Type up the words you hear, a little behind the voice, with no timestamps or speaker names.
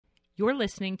You're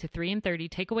listening to 3 in 30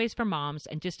 Takeaways for Moms,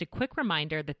 and just a quick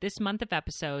reminder that this month of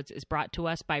episodes is brought to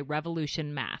us by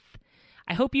Revolution Math.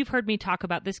 I hope you've heard me talk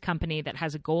about this company that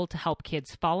has a goal to help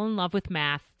kids fall in love with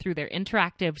math through their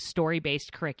interactive,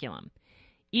 story-based curriculum.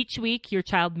 Each week, your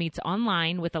child meets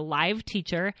online with a live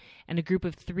teacher and a group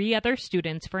of 3 other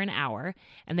students for an hour,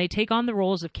 and they take on the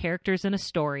roles of characters in a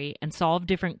story and solve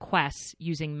different quests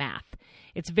using math.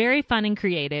 It's very fun and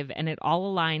creative, and it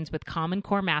all aligns with Common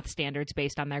Core math standards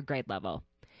based on their grade level.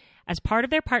 As part of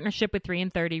their partnership with 3 in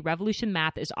 30, Revolution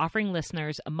Math is offering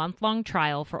listeners a month-long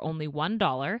trial for only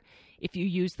 $1 if you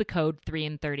use the code 3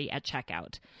 in 30 at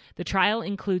checkout. The trial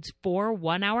includes 4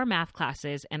 one-hour math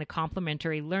classes and a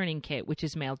complimentary learning kit, which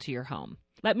is mailed to your home.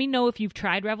 Let me know if you've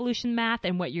tried Revolution Math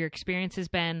and what your experience has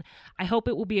been. I hope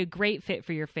it will be a great fit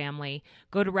for your family.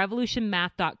 Go to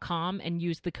revolutionmath.com and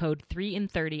use the code 3 in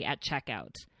 30 at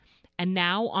checkout. And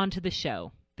now on to the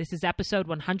show. This is episode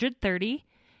 130,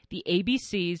 the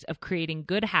ABCs of creating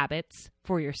good habits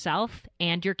for yourself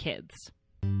and your kids.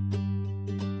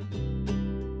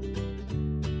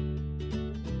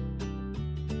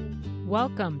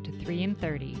 Welcome to 3 in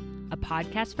 30, a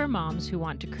podcast for moms who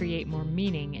want to create more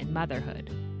meaning in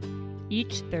motherhood.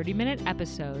 Each 30-minute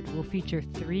episode will feature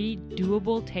 3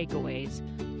 doable takeaways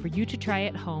for you to try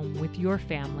at home with your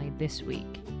family this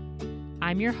week.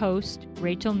 I'm your host,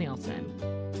 Rachel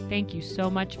Nielsen. Thank you so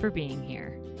much for being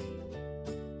here.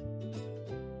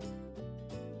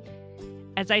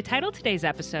 As I titled today's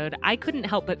episode, I couldn't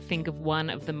help but think of one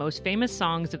of the most famous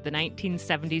songs of the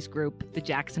 1970s group, the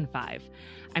Jackson 5.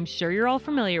 I'm sure you're all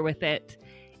familiar with it.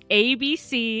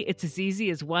 ABC, it's as easy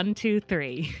as 1, 2,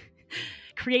 3.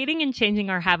 Creating and changing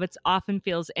our habits often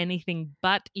feels anything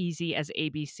but easy as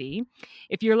ABC.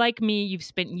 If you're like me, you've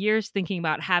spent years thinking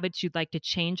about habits you'd like to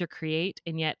change or create,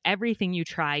 and yet everything you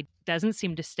try doesn't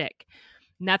seem to stick.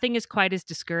 Nothing is quite as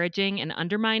discouraging and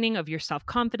undermining of your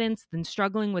self-confidence than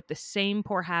struggling with the same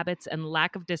poor habits and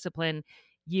lack of discipline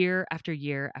year after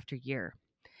year after year.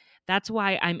 That's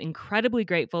why I'm incredibly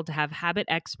grateful to have habit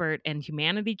expert and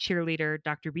humanity cheerleader,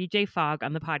 Dr. BJ Fogg,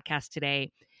 on the podcast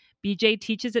today. BJ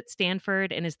teaches at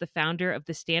Stanford and is the founder of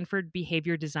the Stanford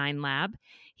Behavior Design Lab.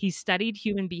 He's studied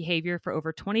human behavior for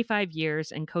over 25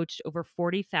 years and coached over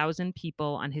 40,000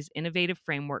 people on his innovative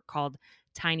framework called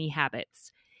Tiny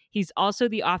Habits. He's also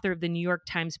the author of the New York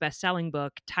Times bestselling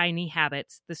book, Tiny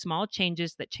Habits, The Small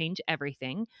Changes That Change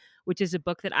Everything, which is a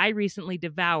book that I recently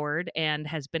devoured and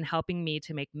has been helping me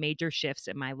to make major shifts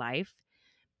in my life.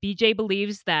 BJ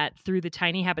believes that through the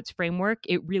Tiny Habits framework,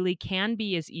 it really can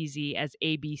be as easy as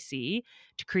ABC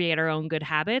to create our own good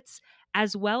habits,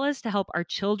 as well as to help our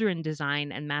children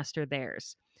design and master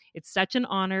theirs. It's such an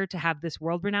honor to have this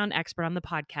world-renowned expert on the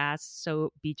podcast.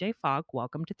 So BJ Fogg,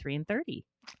 welcome to 3 in 30.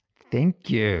 Thank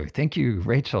you. Thank you,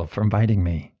 Rachel, for inviting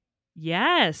me.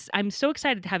 Yes, I'm so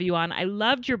excited to have you on. I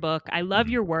loved your book. I love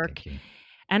your work. Thank you.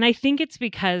 And I think it's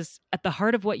because at the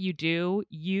heart of what you do,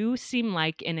 you seem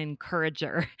like an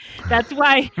encourager. That's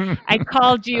why I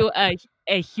called you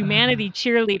a humanity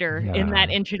cheerleader in that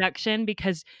introduction,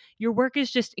 because your work is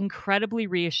just incredibly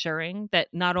reassuring that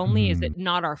not only is it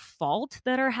not our fault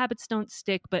that our habits don't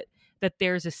stick, but that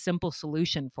there's a simple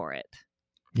solution for it.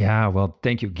 Yeah, well,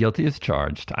 thank you. Guilty as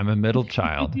charged. I'm a middle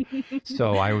child.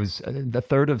 So I was the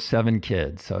third of 7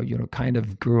 kids. So, kind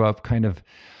of grew up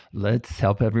let's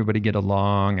help everybody get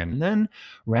along. And then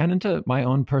ran into my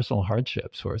own personal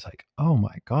hardships where it's like, oh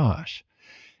my gosh.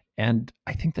 And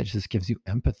I think that just gives you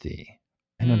empathy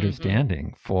and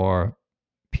understanding for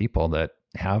people that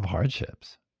have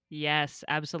hardships. Yes,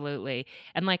 absolutely.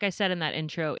 And like I said in that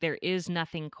intro, there is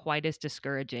nothing quite as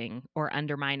discouraging or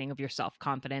undermining of your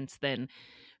self-confidence than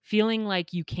feeling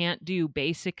like you can't do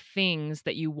basic things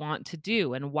that you want to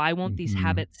do. And why won't these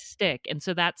habits stick? And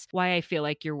so that's why I feel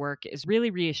like your work is really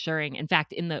reassuring. In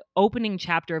fact, in the opening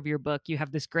chapter of your book, you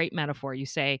have this great metaphor. You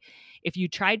say, if you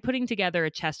tried putting together a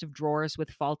chest of drawers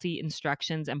with faulty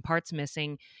instructions and parts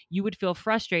missing, you would feel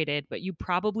frustrated, but you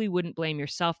probably wouldn't blame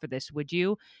yourself for this, would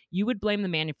you? You would blame the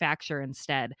manufacturer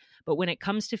instead. But when it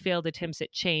comes to failed attempts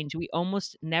at change, we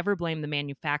almost never blame the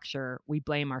manufacturer. We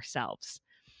blame ourselves.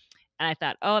 And I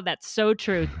thought, oh, that's so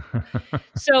true.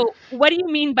 So what do you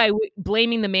mean by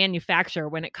blaming the manufacturer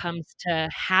when it comes to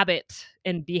habit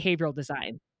and behavioral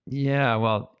design? Yeah,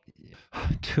 well,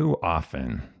 too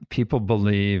often people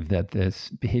believe that this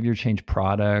behavior change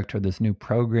product or this new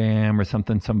program or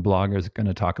something some blogger is going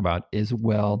to talk about is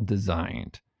well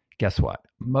designed. Guess what?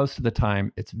 Most of the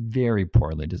time, it's very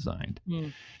poorly designed.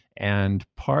 And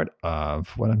part of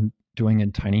what I'm doing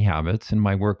in Tiny Habits and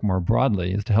my work more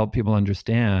broadly is to help people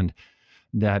understand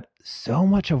that so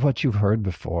much of what you've heard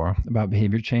before about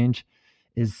behavior change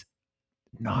is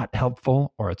not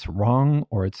helpful or it's wrong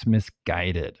or it's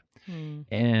misguided. Hmm.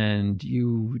 And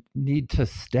you need to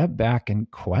step back and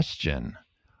question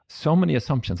so many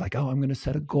assumptions like, oh, I'm going to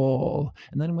set a goal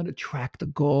and then I'm going to track the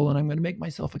goal and I'm going to make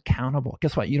myself accountable.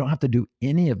 Guess what? You don't have to do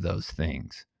any of those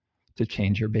things to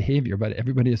change your behavior, but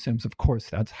everybody assumes, of course,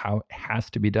 that's how it has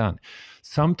to be done.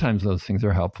 Sometimes those things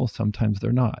are helpful, sometimes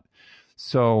they're not.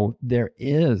 So there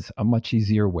is a much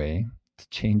easier way to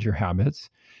change your habits.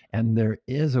 And there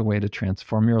is a way to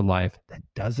transform your life that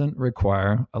doesn't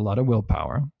require a lot of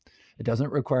willpower. It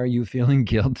doesn't require you feeling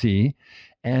guilty.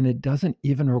 And it doesn't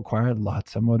even require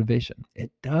lots of motivation.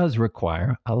 It does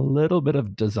require a little bit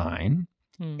of design.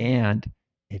 Hmm. And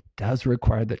it does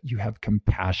require that you have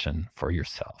compassion for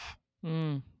yourself.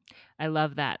 I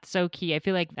love that. So key. I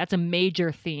feel like that's a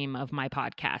major theme of my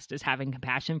podcast is having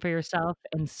compassion for yourself.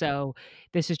 And so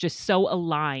this is just so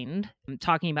aligned. I'm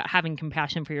talking about having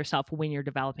compassion for yourself when you're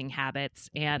developing habits.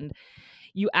 And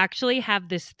you actually have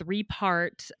this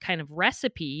 3-part kind of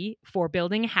recipe for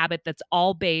building a habit that's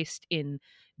all based in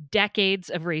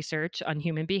decades of research on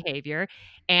human behavior.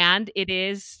 And it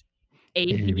is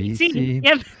ABC.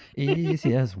 Yep.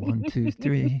 Easy as 1, 2,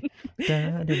 3. Da,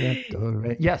 da, da, do,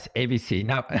 re. Yes, ABC.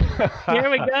 Now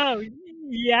Here we go.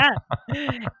 Yeah.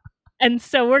 And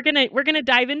so we're gonna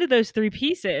dive into those 3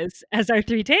 pieces as our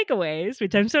 3 takeaways,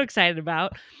 which I'm so excited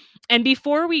about. And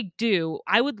before we do,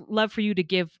 I would love for you to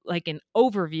give like a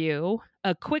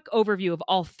quick overview of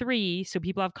all 3 so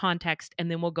people have context,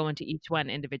 and then we'll go into each one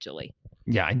individually.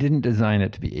 Yeah, I didn't design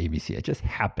it to be ABC. It just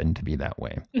happened to be that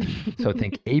way. So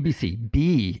think ABC.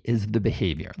 B is the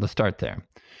behavior. Let's start there.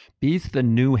 B is the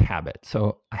new habit.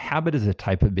 So a habit is a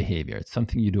type of behavior. It's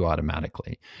something you do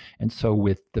automatically. And so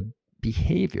with the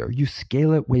behavior, you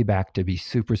scale it way back to be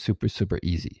super, super, super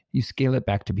easy. You scale it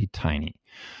back to be tiny.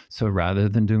 So rather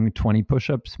than doing 20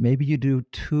 push-ups, maybe you do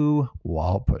 2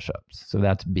 wall push-ups. So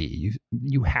that's B.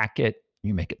 You hack it,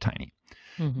 you make it tiny.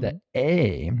 Mm-hmm. The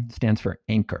A stands for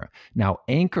anchor. Now,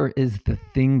 anchor is the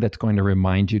thing that's going to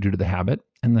remind you to do the habit.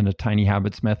 And then a tiny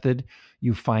habits method,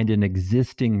 you find an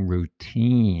existing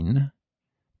routine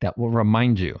that will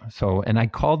remind you. So, and I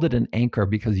called it an anchor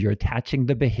because you're attaching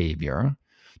the behavior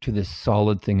to this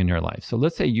solid thing in your life. So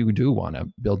let's say you do want to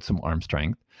build some arm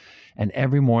strength and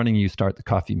every morning you start the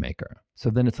coffee maker. So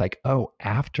then it's like, oh,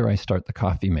 after I start the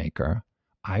coffee maker,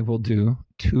 I will do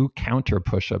 2 counter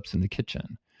push-ups in the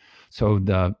kitchen. So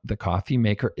the coffee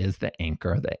maker is the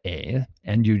anchor, the A,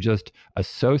 and you just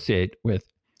associate with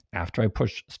after I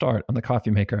push start on the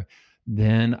coffee maker,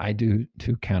 then I do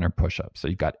 2 counter push-ups. So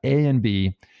you've got A and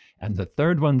B. And the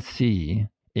third one, C,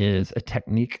 is a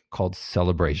technique called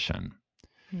celebration.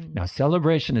 Now,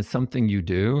 celebration is something you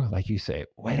do, like you say,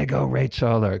 way to go,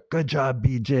 Rachel, or good job,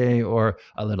 BJ, or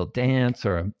a little dance,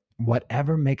 or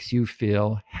whatever makes you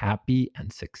feel happy and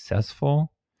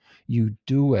successful. You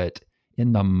do it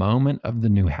in the moment of the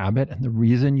new habit. And the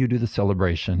reason you do the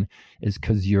celebration is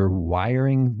because you're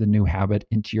wiring the new habit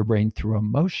into your brain through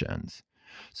emotions.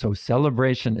 So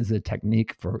celebration is a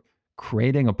technique for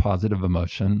creating a positive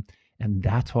emotion. And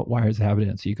that's what wires the habit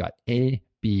in. So you got A,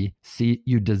 B, C.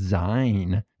 You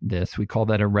design this. We call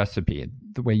that a recipe,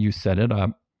 the way you set it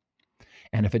up.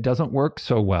 And if it doesn't work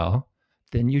so well,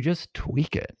 then you just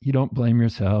tweak it. You don't blame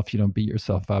yourself. You don't beat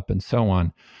yourself up and so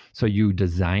on. So you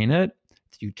design it.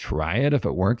 You try it. If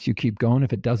it works, you keep going.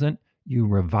 If it doesn't, you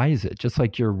revise it, just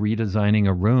like you're redesigning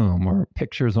a room or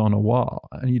pictures on a wall.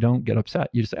 And you don't get upset.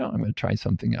 You just say, oh, I'm going to try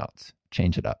something else.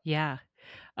 Change it up. Yeah.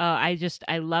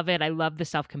 I love it. I love the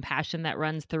self-compassion that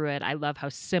runs through it. I love how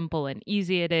simple and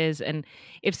easy it is. And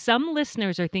if some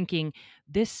listeners are thinking,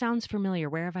 this sounds familiar,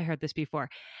 where have I heard this before?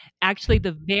 Actually,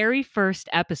 the very first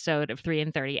episode of 3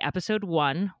 and 30, episode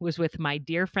 1, was with my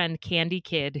dear friend Candy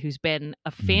Kidd, who's been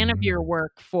a fan of your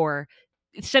work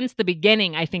since the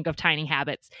beginning, I think, of Tiny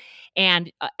Habits.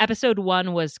 And episode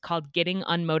 1 was called Getting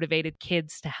Unmotivated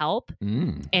Kids to Help.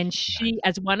 And she,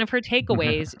 as one of her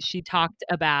takeaways, she talked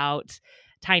about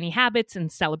Tiny Habits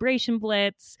and Celebration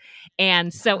Blitz.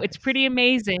 And so it's pretty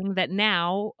amazing that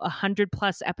now,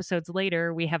 100+ episodes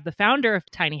later, we have the founder of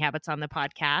Tiny Habits on the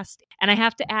podcast. And I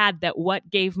have to add that what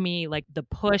gave me like the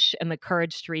push and the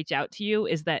courage to reach out to you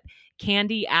is that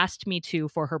Candy asked me to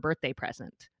for her birthday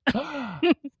present.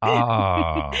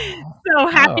 Oh. So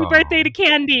happy birthday to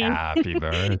Candy. Happy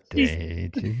birthday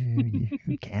to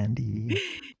you, Candy.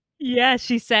 Yeah,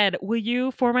 she said,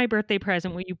 for my birthday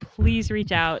present, will you please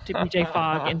reach out to BJ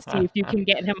Fogg and see if you can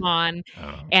get him on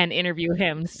and interview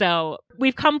him? So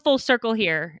we've come full circle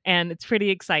here, and it's pretty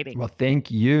exciting. Well,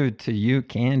 thank you to you,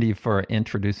 Candy, for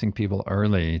introducing people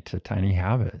early to Tiny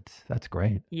Habits. That's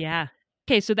great. Yeah.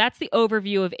 Okay, so that's the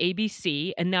overview of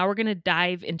ABC. And now we're going to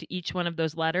dive into each one of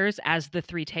those letters as the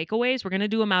 3 takeaways. We're going to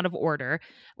do them out of order.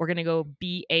 We're going to go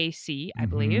BAC, I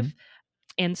believe.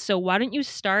 And so why don't you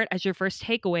start as your first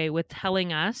takeaway with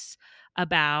telling us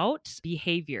about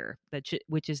behavior,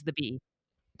 which is the B.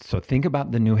 So think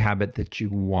about the new habit that you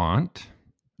want.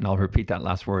 And I'll repeat that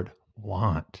last word,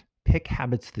 want. Pick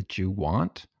habits that you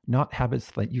want, not habits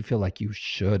that you feel like you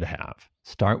should have.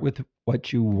 Start with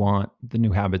what you want, the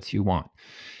new habits you want.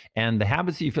 And the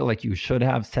habits you feel like you should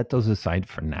have, set those aside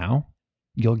for now.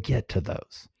 You'll get to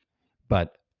those.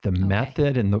 But the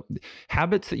method and the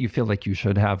habits that you feel like you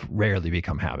should have rarely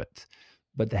become habits.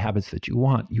 But the habits that you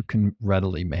want, you can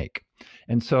readily make.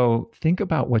 And so think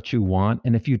about what you want.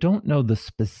 And if you don't know the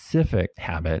specific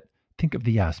habit, think of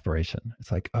the aspiration.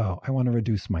 It's like, oh, I want to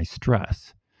reduce my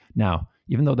stress. Now,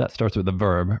 even though that starts with the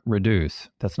verb reduce,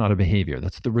 that's not a behavior.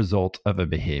 That's the result of a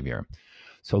behavior.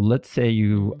 So let's say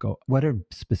you go, what are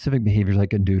specific behaviors I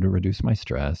can do to reduce my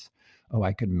stress? Oh,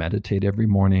 I could meditate every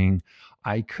morning.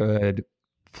 I could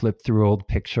flip through old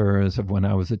pictures of when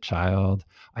I was a child.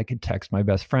 I could text my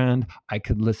best friend. I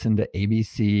could listen to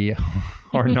ABC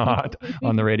or not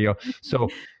on the radio. So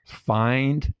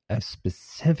find a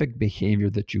specific behavior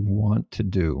that you want to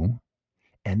do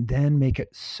and then make it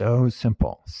so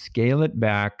simple. Scale it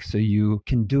back so you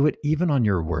can do it even on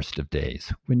your worst of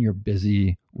days, when you're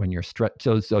busy, when you're stressed.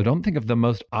 So don't think of the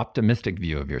most optimistic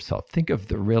view of yourself. Think of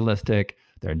the realistic.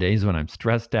 There are days when I'm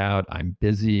stressed out, I'm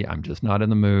busy, I'm just not in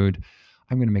the mood.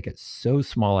 I'm going to make it so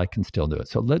small I can still do it.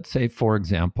 So let's say, for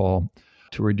example,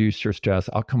 to reduce your stress,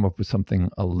 I'll come up with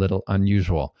something a little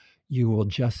unusual. You will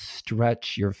just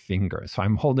stretch your fingers. So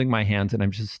I'm holding my hands and I'm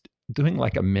just doing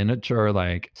like a miniature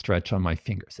like stretch on my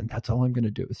fingers. And that's all I'm going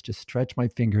to do is just stretch my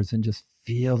fingers and just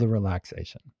feel the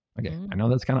relaxation. Okay, I know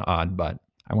that's kind of odd, but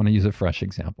I want to use a fresh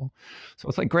example. So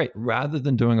it's like, great, rather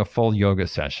than doing a full yoga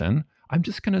session, I'm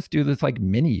just going to do this like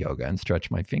mini yoga and stretch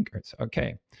my fingers.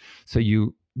 Okay, so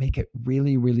you make it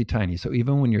really, really tiny. So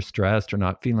even when you're stressed or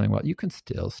not feeling well, you can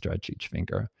still stretch each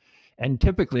finger. And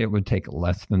typically it would take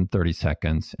less than 30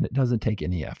 seconds and it doesn't take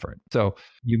any effort. So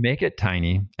you make it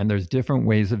tiny and there's different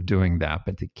ways of doing that.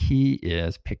 But the key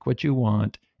is pick what you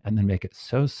want and then make it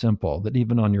so simple that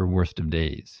even on your worst of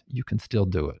days, you can still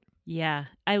do it. Yeah,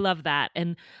 I love that.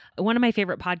 And one of my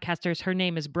favorite podcasters, her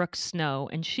name is Brooke Snow,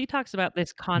 and she talks about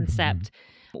this concept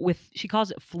she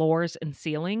calls it floors and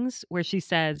ceilings, where she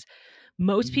says,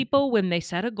 most people, when they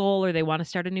set a goal or they want to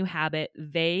start a new habit,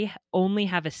 they only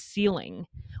have a ceiling,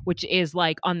 which is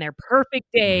like on their perfect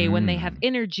day when they have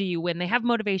energy, when they have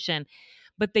motivation,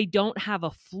 but they don't have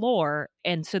a floor.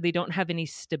 And so they don't have any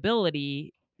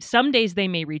stability. Some days they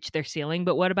may reach their ceiling,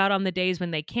 but what about on the days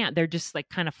when they can't? They're just like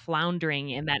kind of floundering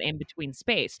in that in-between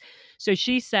space. So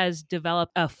she says, develop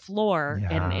a floor.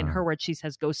 And in her words, she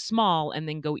says, go small and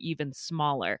then go even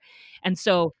smaller. And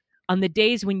so on the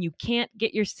days when you can't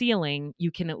get your ceiling,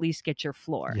 you can at least get your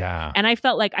floor. Yeah. And I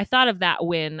felt like I thought of that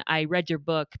when I read your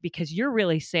book, because you're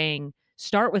really saying,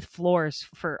 start with floors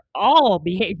for all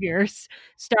behaviors.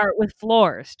 Start with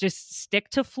floors. Just stick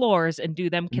to floors and do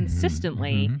them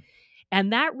consistently.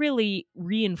 And that really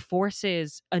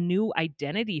reinforces a new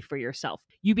identity for yourself.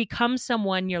 You become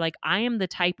someone, you're like, I am the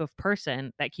type of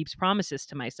person that keeps promises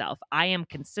to myself. I am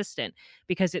consistent,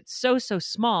 because it's so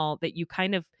small that you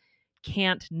kind of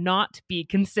can't not be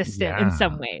consistent in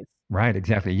some ways. Right,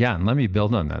 exactly. Yeah, and let me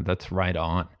build on that. That's right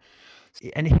on.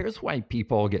 And here's why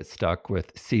people get stuck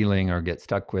with ceiling or get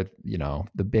stuck with,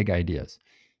 the big ideas.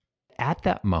 At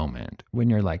that moment when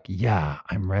you're like, yeah,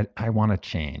 I'm ready, I want to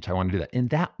change, I want to do that. In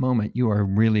that moment, you are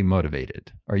really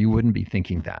motivated, or you wouldn't be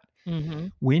thinking that.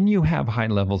 When you have high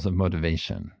levels of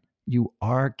motivation, you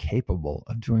are capable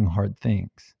of doing hard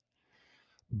things.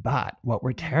 But what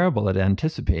we're terrible at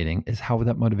anticipating is how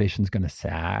that motivation is going to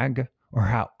sag, or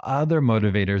how other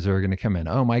motivators are going to come in.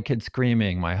 Oh, my kid's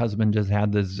screaming. My husband just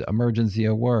had this emergency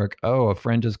at work. Oh, a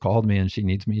friend just called me and she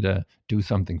needs me to do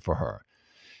something for her.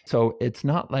 So it's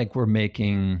not like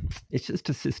it's just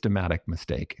a systematic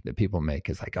mistake that people make.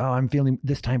 It's like, oh, I'm feeling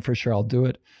this time for sure, I'll do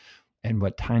it. And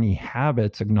what Tiny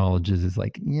Habits acknowledges is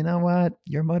like, you know what?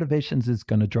 Your motivations is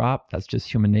going to drop. That's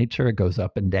just human nature. It goes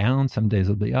up and down. Some days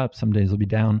it'll be up, some days it'll be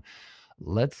down.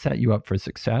 Let's set you up for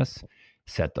success.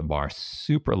 Set the bar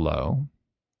super low.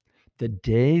 The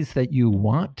days that you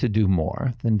want to do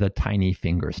more than the tiny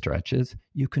finger stretches,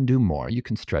 you can do more. You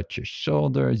can stretch your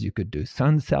shoulders. You could do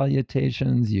sun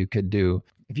salutations. You could do,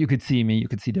 if you could see me, you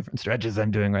could see different stretches I'm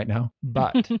doing right now.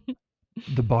 But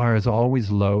the bar is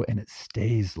always low and it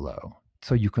stays low.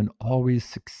 So you can always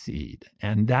succeed.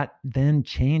 And that then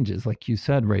changes, like you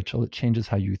said, Rachel, it changes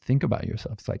how you think about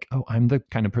yourself. It's like, oh, I'm the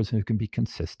kind of person who can be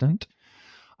consistent.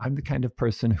 I'm the kind of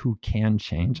person who can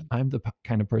change. I'm the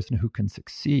kind of person who can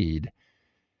succeed.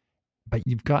 But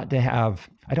you've got to have,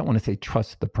 I don't want to say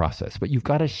trust the process, but you've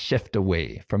got to shift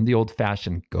away from the old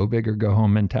fashioned go big or go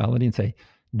home mentality and say,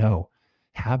 no,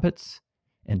 habits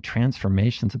and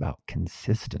transformations about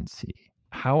consistency.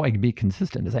 How I can be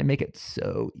consistent is I make it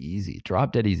so easy,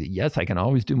 drop dead easy. Yes, I can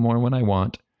always do more when I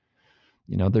want.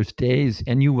 There's days,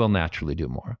 and you will naturally do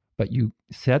more, but you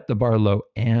set the bar low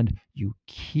and you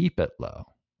keep it low.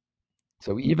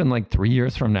 So even like 3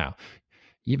 years from now,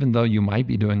 even though you might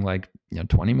be doing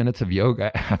 20 minutes of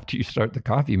yoga after you start the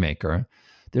coffee maker,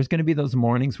 there's going to be those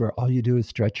mornings where all you do is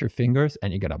stretch your fingers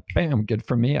and you get a bam, good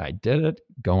for me. I did it.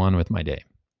 Go on with my day.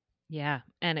 Yeah.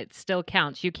 And it still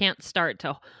counts. You can't start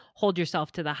to hold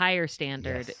yourself to the higher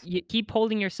standard. Yes. You keep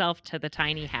holding yourself to the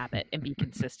tiny habit and be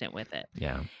consistent with it.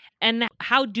 Yeah. And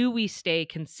how do we stay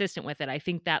consistent with it? I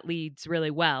think that leads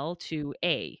really well to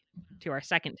our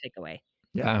second takeaway.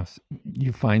 Yeah.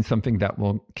 You find something that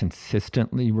will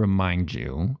consistently remind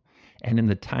you, and in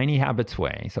the tiny habits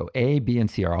way. So A, B, and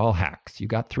C are all hacks. You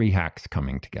got 3 hacks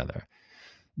coming together.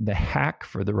 The hack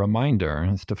for the reminder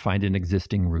is to find an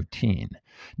existing routine.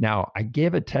 Now, I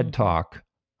gave a TED talk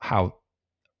how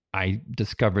I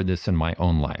discovered this in my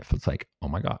own life. It's like, oh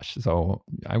my gosh. So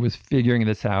I was figuring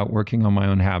this out, working on my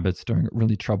own habits during a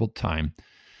really troubled time.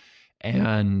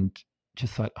 And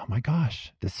just thought, oh my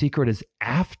gosh, the secret is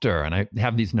after. And I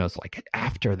have these notes like,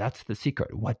 after, that's the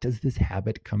secret. What does this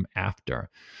habit come after?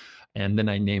 And then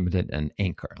I named it an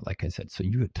anchor, like I said. So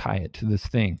you would tie it to this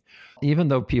thing. Even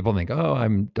though people think, oh, I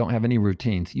don't have any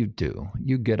routines, you do.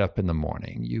 You get up in the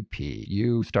morning, you pee,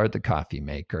 you start the coffee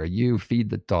maker, you feed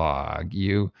the dog,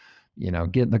 you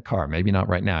get in the car. Maybe not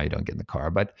right now, you don't get in the car,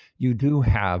 but you do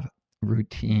have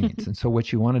routines. And so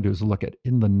what you want to do is look at,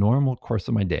 in the normal course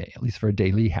of my day, at least for a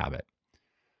daily habit,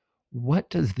 what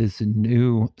does this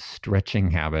new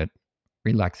stretching habit,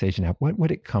 relaxation habit, what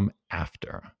would it come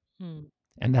after?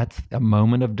 And that's a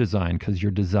moment of design, because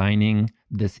you're designing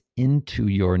this into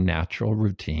your natural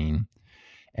routine.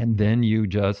 And then you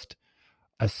just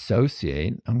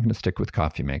associate, I'm going to stick with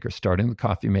coffee maker, starting the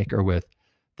coffee maker with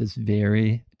this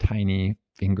very tiny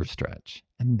finger stretch.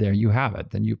 And there you have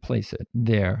it. Then you place it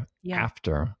there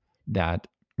after that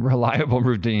reliable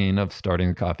routine of starting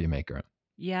the coffee maker.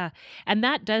 Yeah. And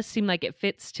that does seem like it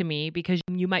fits to me, because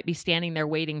you might be standing there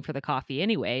waiting for the coffee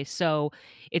anyway. So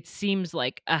it seems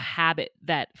like a habit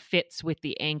that fits with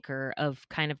the anchor of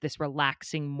kind of this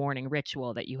relaxing morning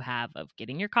ritual that you have of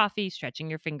getting your coffee,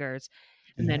 stretching your fingers,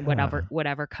 and then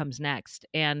whatever comes next.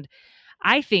 And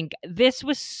I think this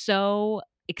was so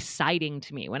exciting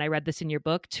to me when I read this in your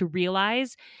book, to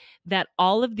realize that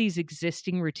all of these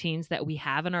existing routines that we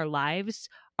have in our lives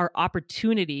are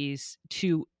opportunities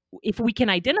to, if we can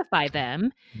identify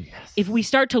them, if we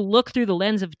start to look through the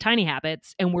lens of tiny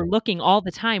habits and we're looking all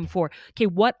the time for, okay,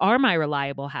 what are my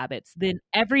reliable habits? Then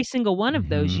every single one of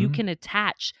those, you can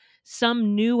attach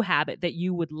some new habit that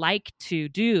you would like to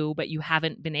do, but you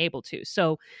haven't been able to.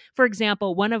 So, for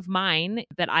example, one of mine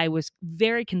that I was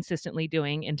very consistently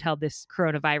doing until this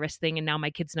coronavirus thing, and now my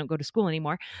kids don't go to school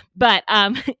anymore. But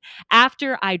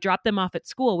after I drop them off at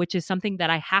school, which is something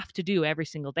that I have to do every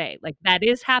single day, like that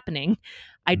is happening.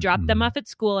 I dropped them off at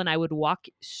school and I would walk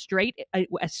straight.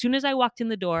 As soon as I walked in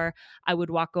the door, I would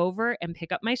walk over and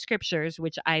pick up my scriptures,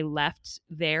 which I left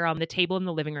there on the table in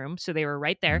the living room. So they were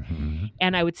right there.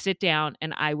 And I would sit down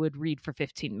and I would read for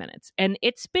 15 minutes. And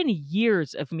it's been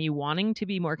years of me wanting to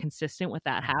be more consistent with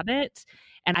that habit.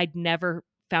 And I'd never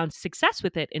found success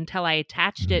with it until I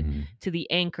attached it to the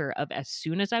anchor of, as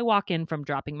soon as I walk in from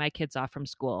dropping my kids off from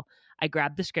school, I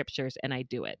grab the scriptures and I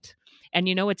do it. And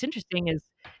what's interesting is,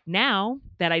 now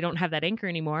that I don't have that anchor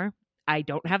anymore, I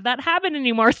don't have that habit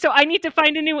anymore. So I need to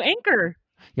find a new anchor.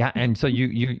 Yeah. And so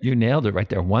you nailed it right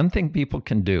there. One thing people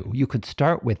can do, you could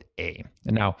start with A.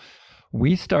 And now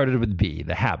we started with B,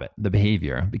 the habit, the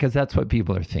behavior, because that's what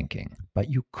people are thinking. But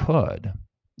you could,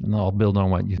 and I'll build on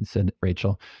what you said,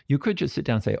 Rachel, you could just sit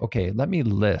down and say, okay, let me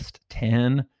list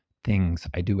 10 things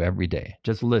I do every day.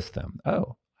 Just list them.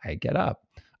 Oh, I get up.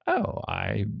 Oh,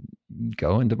 I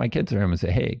go into my kids' room and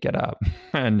say, hey, get up,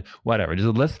 and whatever. Just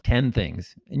list 10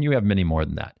 things. And you have many more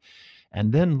than that.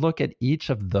 And then look at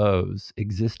each of those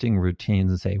existing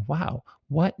routines and say, wow,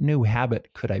 what new habit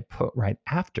could I put right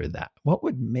after that? What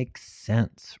would make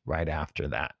sense right after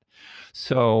that?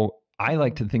 So I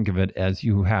like to think of it as,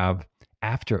 you have,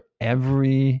 after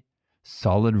every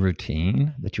solid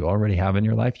routine that you already have in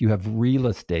your life, you have real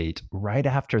estate right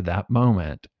after that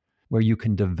moment where you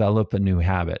can develop a new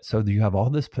habit. So you have all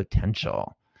this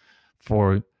potential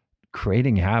for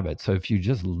creating habits. So if you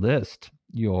just list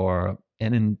your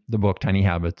And in the book, Tiny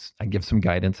Habits, I give some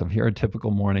guidance of here are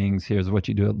typical mornings, here's what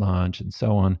you do at lunch, and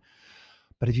so on.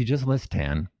 But if you just list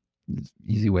 10, it's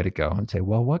an easy way to go and say,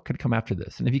 well, what could come after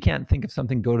this? And if you can't think of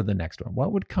something, go to the next one.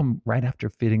 What would come right after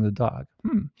feeding the dog?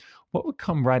 What would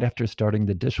come right after starting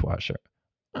the dishwasher?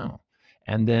 Oh.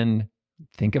 And then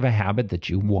think of a habit that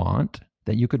you want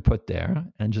that you could put there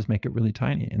and just make it really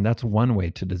tiny. And that's one way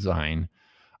to design,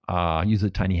 use the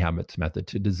tiny habits method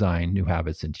to design new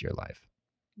habits into your life.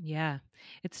 Yeah,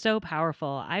 it's so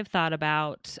powerful. I've thought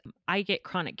about, I get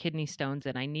chronic kidney stones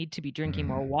and I need to be drinking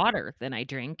more water than I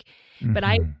drink. But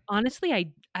I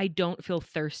honestly, I don't feel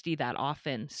thirsty that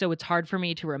often. So it's hard for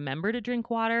me to remember to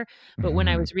drink water. But when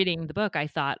I was reading the book, I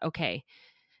thought, okay,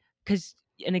 because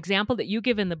an example that you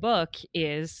give in the book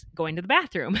is going to the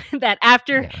bathroom. that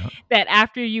after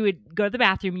you would go to the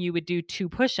bathroom, you would do 2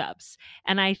 push-ups.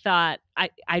 And I thought,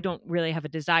 I don't really have a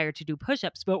desire to do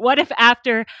push-ups, but what if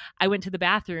after I went to the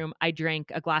bathroom, I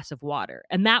drank a glass of water?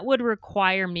 And that would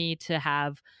require me to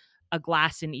have a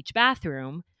glass in each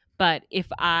bathroom. But if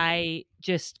I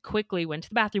just quickly went to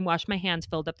the bathroom, washed my hands,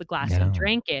 filled up the glass and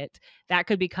drank it, that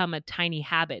could become a tiny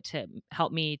habit to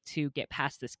help me to get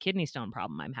past this kidney stone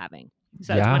problem I'm having.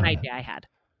 So that's one idea I had.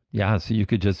 Yeah, so you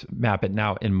could just map it.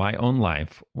 Now, in my own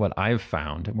life, what I've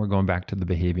found, and we're going back to the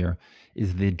behavior,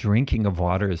 is the drinking of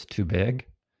water is too big.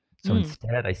 So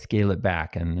instead, I scale it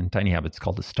back. And in Tiny Habits, it's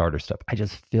called the starter step. I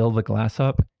just fill the glass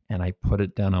up and I put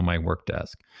it down on my work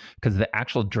desk because the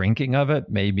actual drinking of it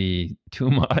may be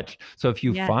too much. So if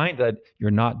you find that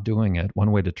you're not doing it,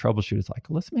 one way to troubleshoot is like,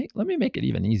 let me make it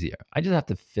even easier. I just have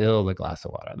to fill the glass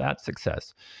of water. That's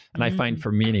success. And I find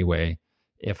for me anyway,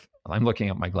 if I'm looking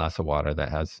at my glass of water that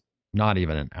has not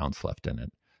even an ounce left in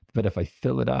it, but if I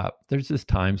fill it up, there's just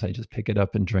times I just pick it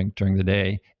up and drink during the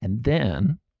day. And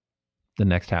then the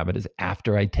next habit is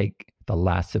after I take the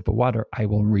last sip of water, I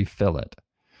will refill it.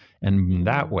 And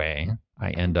that way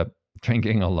I end up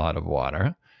drinking a lot of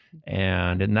water.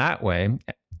 And in that way,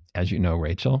 as you know,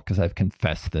 Rachel, because I've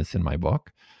confessed this in my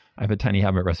book, I have a tiny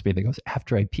habit recipe that goes,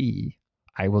 after I pee,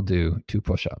 I will do 2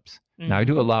 push-ups. Now I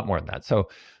do a lot more than that. So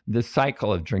this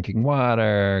cycle of drinking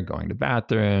water, going to the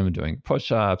bathroom, doing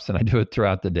push-ups, and I do it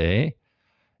throughout the day.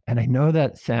 And I know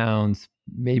that sounds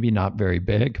maybe not very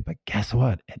big, but guess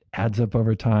what? It adds up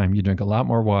over time. You drink a lot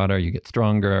more water, you get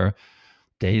stronger.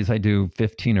 Days I do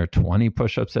 15 or 20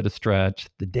 push-ups at a stretch.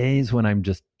 The days when I'm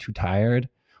just too tired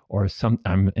or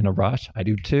I'm in a rush, I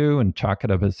do 2 and chalk it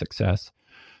up as success.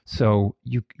 So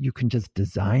you can just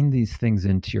design these things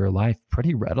into your life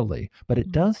pretty readily, but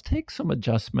it does take some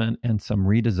adjustment and some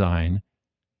redesign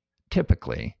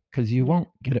typically, because you won't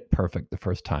get it perfect the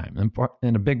first time.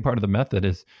 And a big part of the method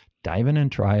is dive in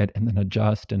and try it and then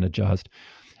adjust and adjust.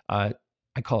 I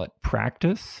call it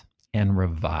practice and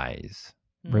revise.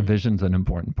 Revision's an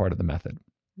important part of the method.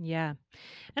 Yeah.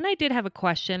 And I did have a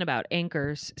question about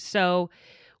anchors. So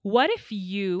what if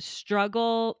you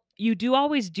struggle, you do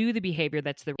always do the behavior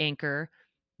that's the anchor,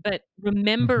 but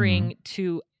remembering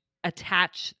to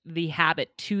attach the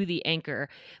habit to the anchor.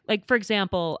 Like, for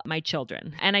example, my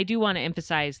children. And I do want to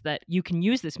emphasize that you can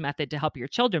use this method to help your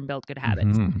children build good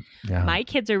habits. My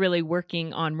kids are really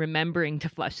working on remembering to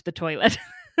flush the toilet,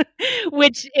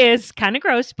 which is kind of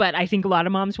gross, but I think a lot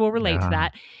of moms will relate to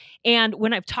that. And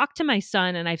when I've talked to my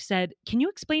son and I've said, can you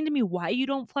explain to me why you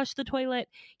don't flush the toilet?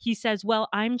 He says, well,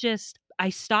 I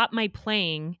stop my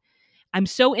playing. I'm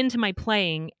so into my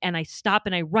playing and I stop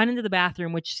and I run into the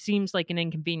bathroom, which seems like an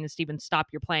inconvenience to even stop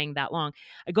your playing that long.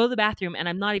 I go to the bathroom and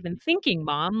I'm not even thinking,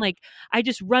 Mom, like I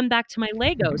just run back to my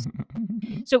Legos.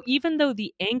 So even though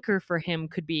the anchor for him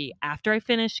could be after I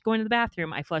finish going to the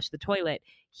bathroom, I flush the toilet.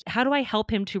 How do I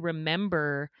help him to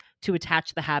remember to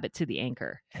attach the habit to the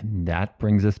anchor? And that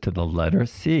brings us to the letter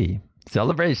C.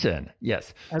 Celebration.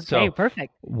 Yes. Okay, so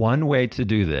perfect. One way to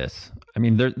do this, I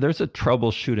mean, there's a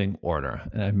troubleshooting order,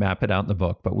 and I map it out in the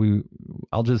book, but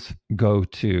I'll just go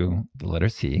to the letter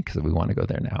C because we want to go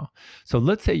there now. So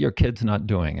let's say your kid's not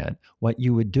doing it. What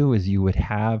you would do is you would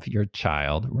have your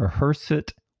child rehearse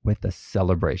it with a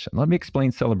celebration. Let me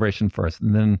explain celebration first,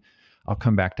 and then I'll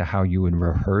come back to how you would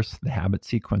rehearse the habit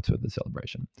sequence with the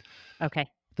celebration. Okay.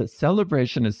 The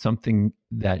celebration is something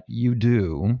that you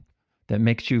do that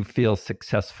makes you feel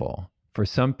successful. For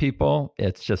some people,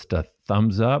 it's just a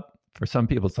thumbs up. For some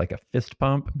people, it's like a fist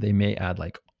pump. They may add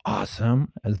like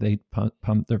awesome as they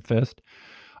pump their fist.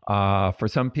 For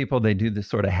some people, they do this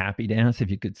sort of happy dance.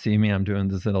 If you could see me, I'm doing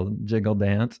this little jiggle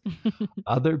dance.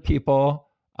 Other people,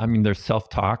 I mean, there's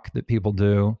self-talk that people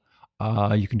do.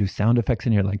 You can do sound effects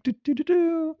in here like do, do, do,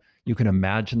 do. You can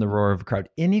imagine the roar of a crowd,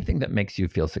 anything that makes you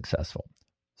feel successful.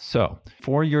 So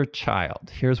for your child,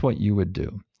 here's what you would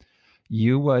do.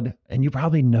 you would, and you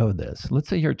probably know this. Let's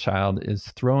say your child is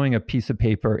throwing a piece of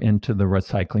paper into the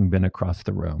recycling bin across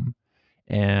the room,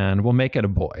 and we'll make it a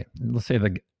boy. Let's say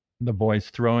the boy's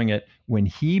throwing it. When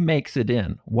he makes it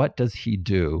in, what does he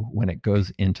do when it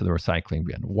goes into the recycling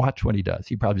bin? Watch what he does.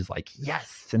 He probably is like,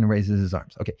 yes, and raises his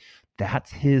arms. Okay,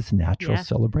 that's his natural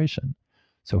celebration.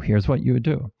 So here's what you would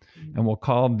do. And we'll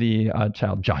call the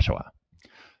child Joshua.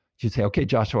 You'd say, okay,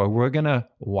 Joshua, we're going to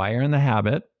wire in the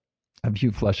habit of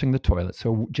you flushing the toilet.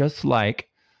 So just like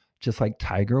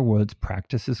Tiger Woods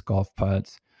practices golf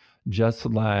putts, just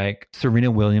like Serena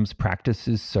Williams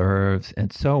practices serves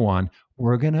and so on,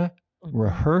 we're going to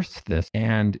rehearse this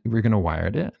and we're going to wire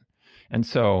it in. And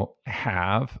so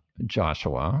have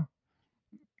Joshua,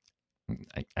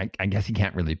 I guess he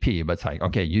can't really pee, but it's like,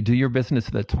 okay, you do your business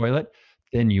at the toilet,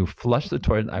 then you flush the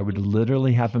toilet. I would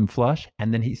literally have him flush,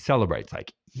 and then he celebrates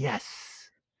like, yes.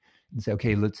 And say,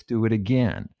 okay, let's do it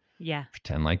again. Yeah.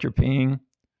 Pretend like you're peeing,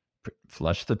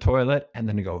 flush the toilet, and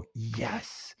then you go,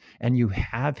 yes. And you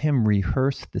have him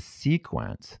rehearse the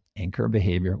sequence, anchor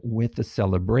behavior with the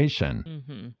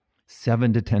celebration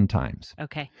 7 to 10 times.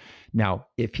 Okay. Now,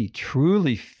 if he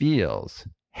truly feels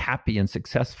happy and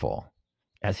successful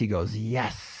as he goes,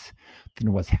 yes,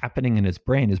 then what's happening in his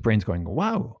brain's going,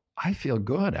 wow, I feel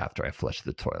good after I flush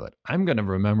the toilet. I'm going to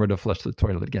remember to flush the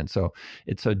toilet again. So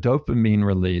it's a dopamine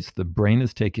release. The brain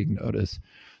is taking notice.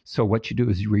 So what you do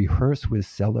is you rehearse with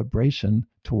celebration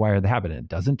to wire the habit. And it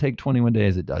doesn't take 21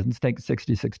 days. It doesn't take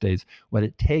 66 days. What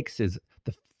it takes is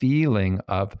the feeling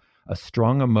of a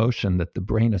strong emotion that the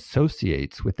brain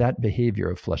associates with that behavior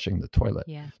of flushing the toilet.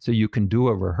 Yeah. So you can do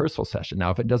a rehearsal session.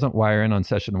 Now, if it doesn't wire in on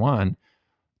session 1,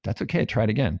 that's okay. Try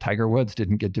it again. Tiger Woods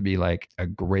didn't get to be like a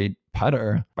great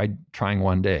putter by trying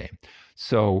one day.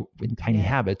 So in tiny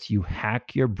habits, you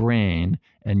hack your brain,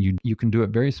 and you can do it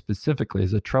very specifically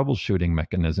as a troubleshooting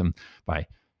mechanism by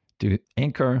do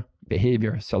anchor,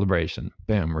 behavior, celebration,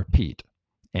 bam, repeat,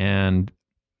 and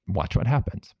watch what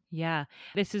happens. Yeah.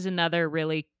 This is another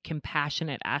really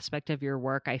compassionate aspect of your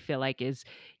work, I feel like, is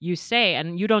you say,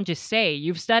 and you don't just say,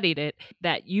 you've studied it,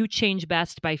 that you change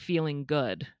best by feeling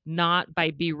good, not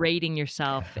by berating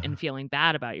yourself and feeling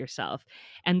bad about yourself.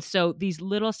 And so these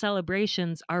little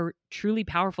celebrations are truly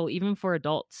powerful, even for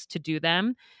adults, to do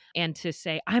them and to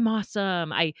say, I'm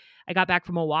awesome. I got back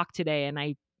from a walk today and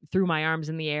I threw my arms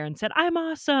in the air and said, I'm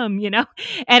awesome,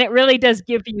 and it really does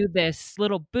give you this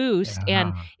little boost. Yeah.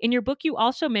 And in your book, you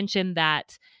also mentioned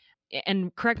that,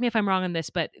 and correct me if I'm wrong on this,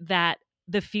 but that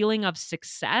the feeling of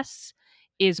success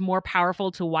is more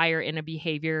powerful to wire in a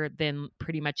behavior than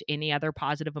pretty much any other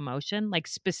positive emotion. Like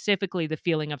specifically the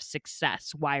feeling of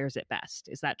success wires it best.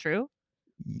 Is that true?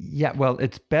 Yeah, well,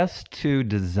 it's best to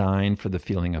design for the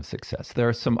feeling of success. There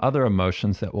are some other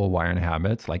emotions that will wire in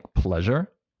habits, like pleasure.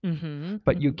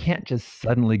 But you can't just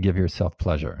suddenly give yourself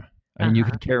pleasure. I mean, you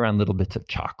could carry around little bits of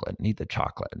chocolate and eat the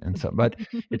chocolate. And so, but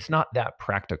it's not that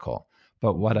practical.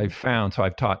 But what I've found, so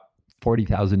I've taught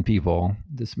 40,000 people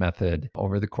this method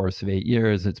over the course of 8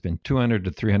 years. It's been 200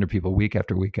 to 300 people week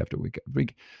after week after week after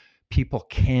week. People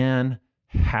can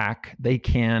hack, they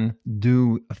can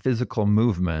do a physical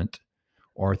movement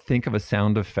or think of a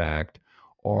sound effect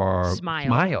or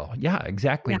smile. Yeah,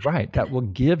 exactly right. That will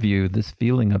give you this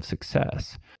feeling of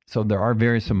success. So there are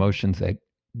various emotions that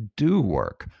do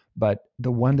work, but the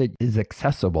one that is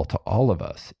accessible to all of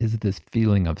us is this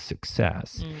feeling of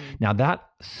success. Now that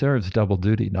serves double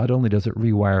duty. Not only does it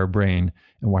rewire our brain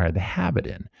and wire the habit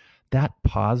in, that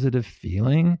positive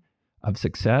feeling of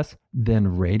success then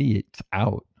radiates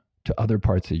out to other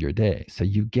parts of your day. So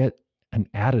you get an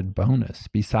added bonus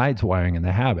besides wiring in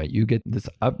the habit. You get this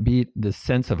upbeat, this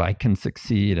sense of I can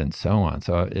succeed and so on.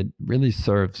 So it really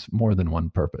serves more than one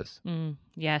purpose.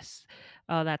 Yes.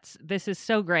 Oh, this is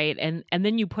so great. And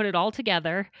then you put it all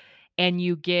together and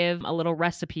you give a little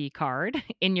recipe card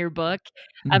in your book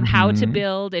of how to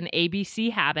build an ABC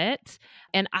habit.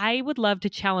 And I would love to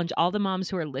challenge all the moms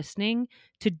who are listening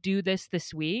to do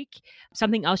this week.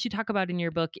 Something else you talk about in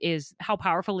your book is how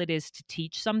powerful it is to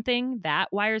teach something that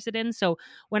wires it in. So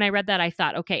when I read that, I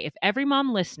thought, okay, if every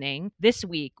mom listening this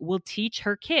week will teach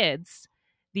her kids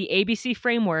the ABC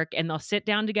framework, and they'll sit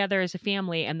down together as a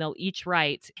family and they'll each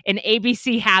write an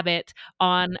ABC habit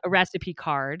on a recipe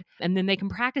card, and then they can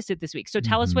practice it this week. So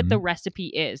tell us what the recipe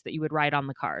is that you would write on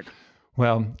the card.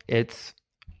 Well,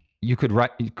 you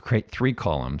create 3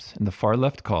 columns. In the far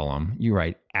left column, you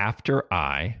write after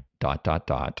I ...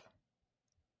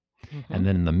 And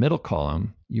then in the middle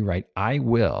column, you write I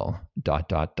will ...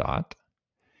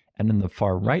 And in the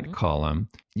far right column,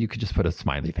 you could just put a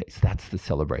smiley face. That's the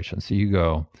celebration. So you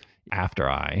go, after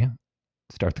I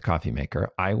start the coffee maker,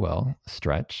 I will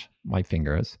stretch my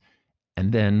fingers.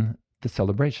 And then the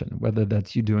celebration, whether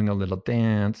that's you doing a little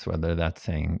dance, whether that's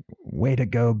saying, way to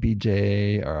go,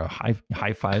 BJ, or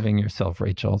high-fiving yourself,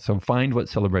 Rachel. So find what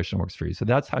celebration works for you. So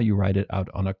that's how you write it out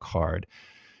on a card.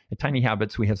 At Tiny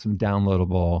Habits, we have some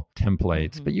downloadable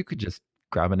templates, but you could just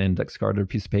grab an index card or a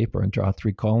piece of paper and draw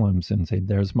 3 columns and say,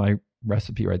 there's my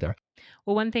recipe right there.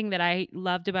 Well, one thing that I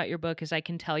loved about your book is I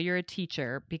can tell you're a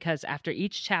teacher, because after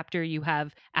each chapter you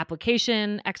have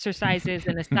application, exercises,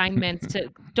 and assignments to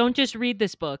don't just read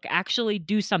this book, actually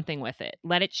do something with it.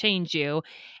 Let it change you.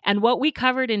 And what we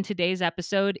covered in today's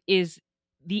episode is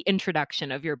the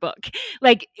introduction of your book.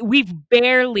 Like, we've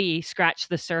barely scratched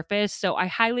the surface. So I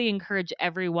highly encourage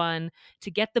everyone to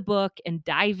get the book and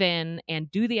dive in and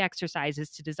do the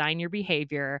exercises to design your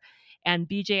behavior. And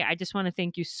BJ, I just want to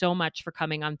thank you so much for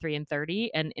coming on 3 in 30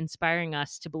 and inspiring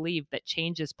us to believe that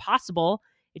change is possible.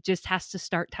 It just has to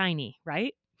start tiny,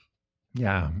 right?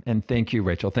 Yeah. And thank you,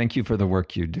 Rachel. Thank you for the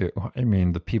work you do. I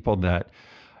mean, the people that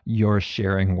you're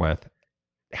sharing with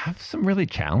have some really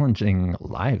challenging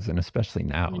lives, and especially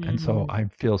now. And so I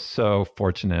feel so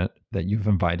fortunate that you've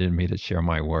invited me to share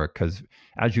my work, because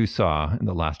as you saw in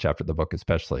the last chapter of the book,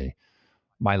 especially,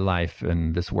 my life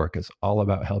and this work is all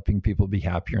about helping people be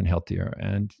happier and healthier.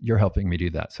 And you're helping me do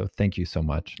that. So thank you so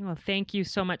much. Well, thank you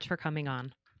so much for coming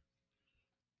on.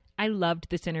 I loved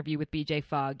this interview with BJ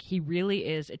Fogg. He really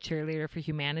is a cheerleader for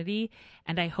humanity,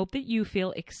 and I hope that you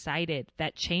feel excited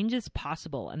that change is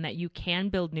possible and that you can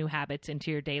build new habits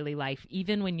into your daily life,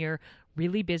 even when you're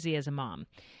really busy as a mom.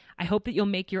 I hope that you'll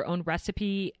make your own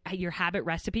recipe, your habit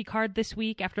recipe card this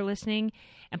week after listening,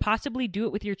 and possibly do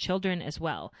it with your children as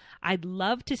well. I'd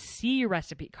love to see your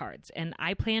recipe cards, and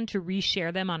I plan to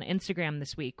reshare them on Instagram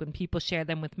this week. When people share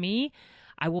them with me,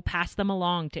 I will pass them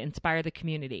along to inspire the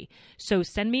community. So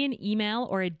send me an email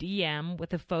or a DM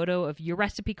with a photo of your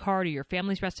recipe card or your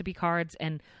family's recipe cards,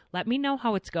 and let me know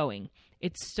how it's going.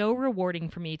 It's so rewarding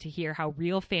for me to hear how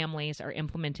real families are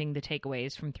implementing the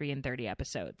takeaways from 3 in 30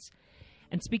 episodes.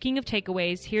 And speaking of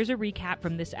takeaways, here's a recap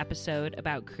from this episode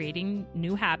about creating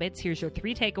new habits. Here's your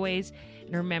 3 takeaways.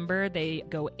 And remember, they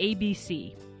go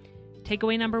ABC.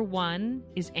 Takeaway number 1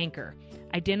 is anchor.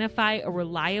 Identify a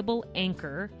reliable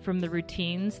anchor from the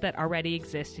routines that already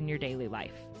exist in your daily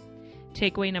life.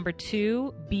 Takeaway number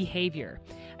 2, behavior.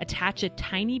 Attach a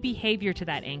tiny behavior to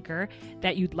that anchor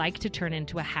that you'd like to turn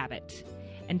into a habit.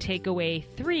 And takeaway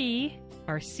 3,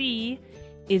 or C,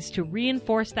 is to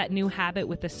reinforce that new habit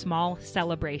with a small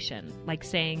celebration, like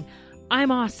saying,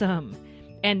 I'm awesome.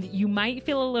 And you might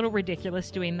feel a little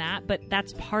ridiculous doing that, but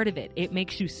that's part of it. It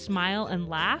makes you smile and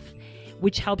laugh,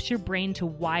 which helps your brain to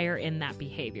wire in that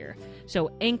behavior.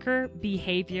 So anchor,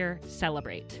 behavior,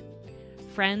 celebrate.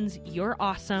 Friends, you're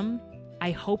awesome.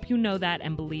 I hope you know that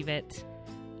and believe it.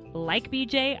 Like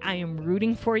BJ, I am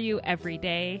rooting for you every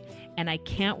day, and I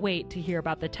can't wait to hear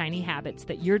about the tiny habits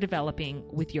that you're developing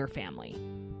with your family.